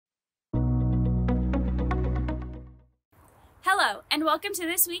and welcome to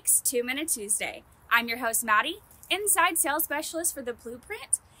this week's 2-Minute Tuesday. I'm your host, Maddie, Inside Sales Specialist for The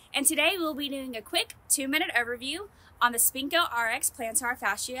Blueprint, and today we'll be doing a quick 2-minute overview on the Spenco RX Plantar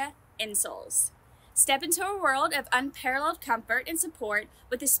Fascia Insoles. Step into a world of unparalleled comfort and support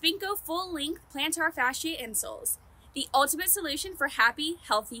with the Spenco Full Length Plantar Fascia Insoles, the ultimate solution for happy,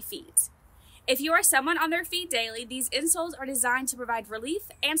 healthy feet. If you are someone on their feet daily, these insoles are designed to provide relief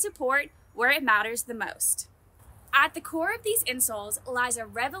and support where it matters the most. At the core of these insoles lies a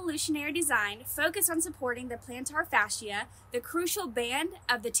revolutionary design focused on supporting the plantar fascia, the crucial band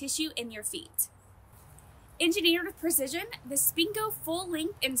of the tissue in your feet. Engineered with precision, the Spenco Full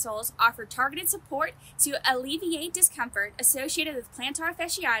Length Insoles offer targeted support to alleviate discomfort associated with plantar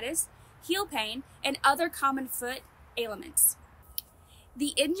fasciitis, heel pain, and other common foot ailments.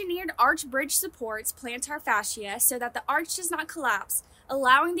 The engineered arch bridge supports plantar fascia so that the arch does not collapse,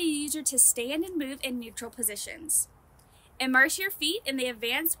 allowing the user to stand and move in neutral positions. Immerse your feet in the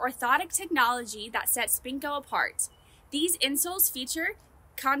advanced orthotic technology that sets Spenco apart. These insoles feature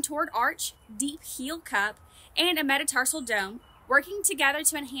contoured arch, deep heel cup, and a metatarsal dome, working together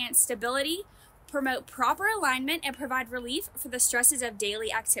to enhance stability, promote proper alignment, and provide relief for the stresses of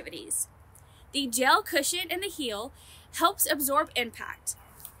daily activities. The gel cushion in the heel helps absorb impact.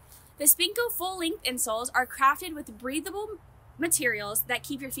 The Spenco Full Length Insoles are crafted with breathable materials that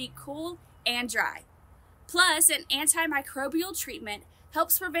keep your feet cool and dry. Plus, an antimicrobial treatment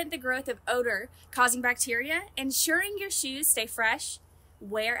helps prevent the growth of odor-causing bacteria, ensuring your shoes stay fresh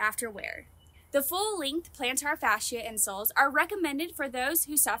wear after wear. The full-length plantar fascia insoles are recommended for those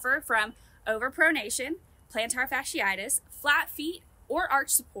who suffer from overpronation, plantar fasciitis, flat feet or arch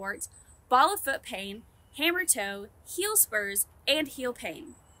support, ball of foot pain, hammer toe, heel spurs, and heel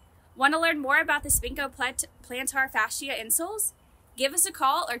pain. Want to learn more about the Spenco Plantar Fascia Insoles? Give us a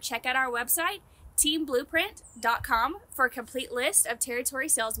call or check out our website, teamblueprint.com, for a complete list of territory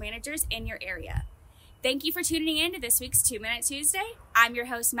sales managers in your area. Thank you for tuning in to this week's 2-Minute Tuesday. I'm your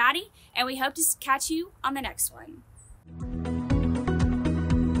host, Maddie, and we hope to catch you on the next one.